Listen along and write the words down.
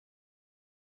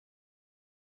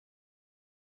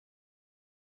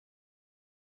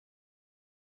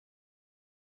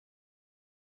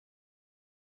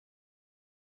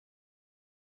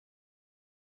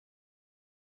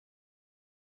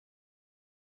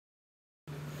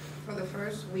For the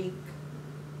first week,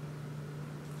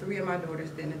 3 of my daughters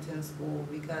didn't attend school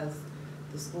because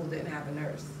the school didn't have a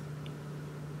nurse.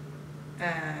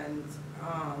 And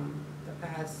the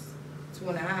past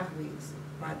 2.5 weeks,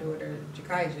 my daughter,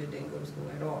 Jakaija, didn't go to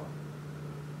school at all.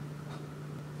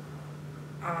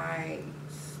 I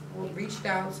reached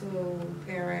out to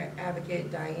parent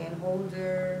advocate Diane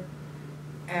Holder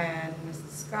and Mr.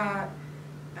 Scott,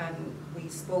 and we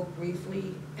spoke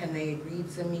briefly, and they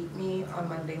agreed to meet me on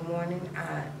Monday morning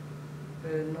at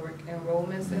the Newark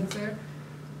Enrollment Center.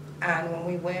 And when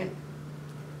we went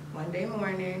Monday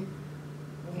morning,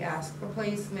 we asked for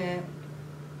placement,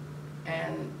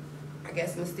 and I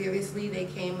guess mysteriously they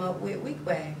came up with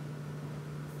Weekway.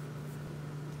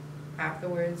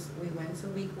 Afterwards, we went to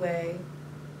Weekway.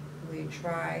 We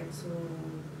tried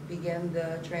to begin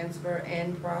the transfer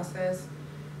in process,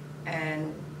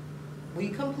 and we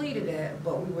completed it,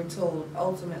 but we were told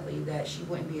ultimately that she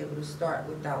wouldn't be able to start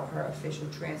without her official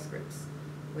transcripts,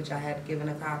 which I had given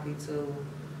a copy to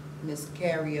Ms.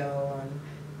 Cario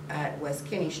at West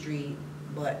Kinney Street,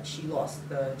 but she lost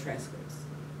the transcripts.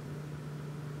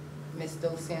 Ms.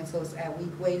 Dos Santos at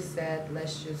Weekway said,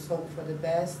 let's just hope for the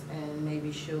best, and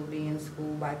maybe she'll be in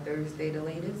school by Thursday the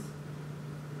latest.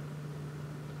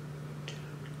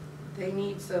 They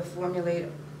need to formulate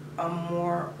a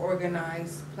more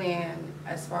organized plan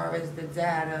as far as the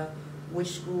data,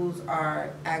 which schools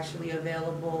are actually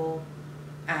available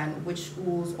and which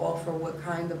schools offer what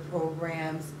kind of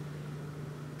programs.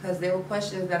 Because there were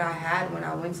questions that I had when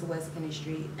I went to West Kinney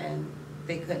Street and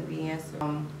they couldn't be answered.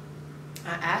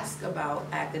 I asked about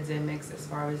academics as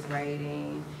far as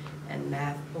writing and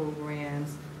math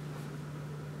programs.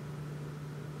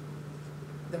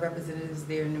 The representatives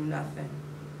there knew nothing.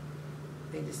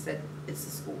 They just said it's a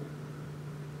school.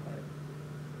 But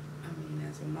I mean,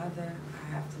 as a mother,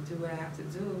 I have to do what I have to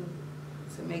do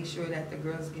to make sure that the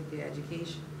girls get their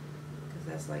education, because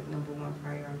that's like #1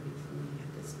 priority for me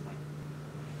at this point.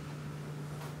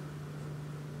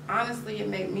 Honestly, it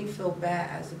made me feel bad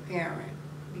as a parent,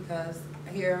 because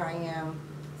here I am,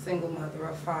 single mother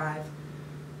of 5,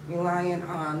 relying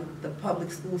on the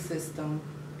public school system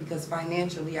because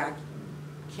financially I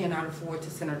cannot afford to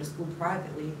send her to school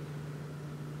privately,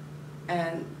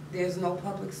 and there's no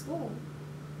public school.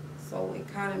 So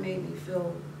it kind of made me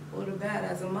feel a little bad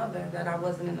as a mother that I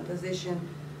wasn't in a position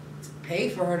to pay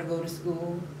for her to go to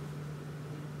school,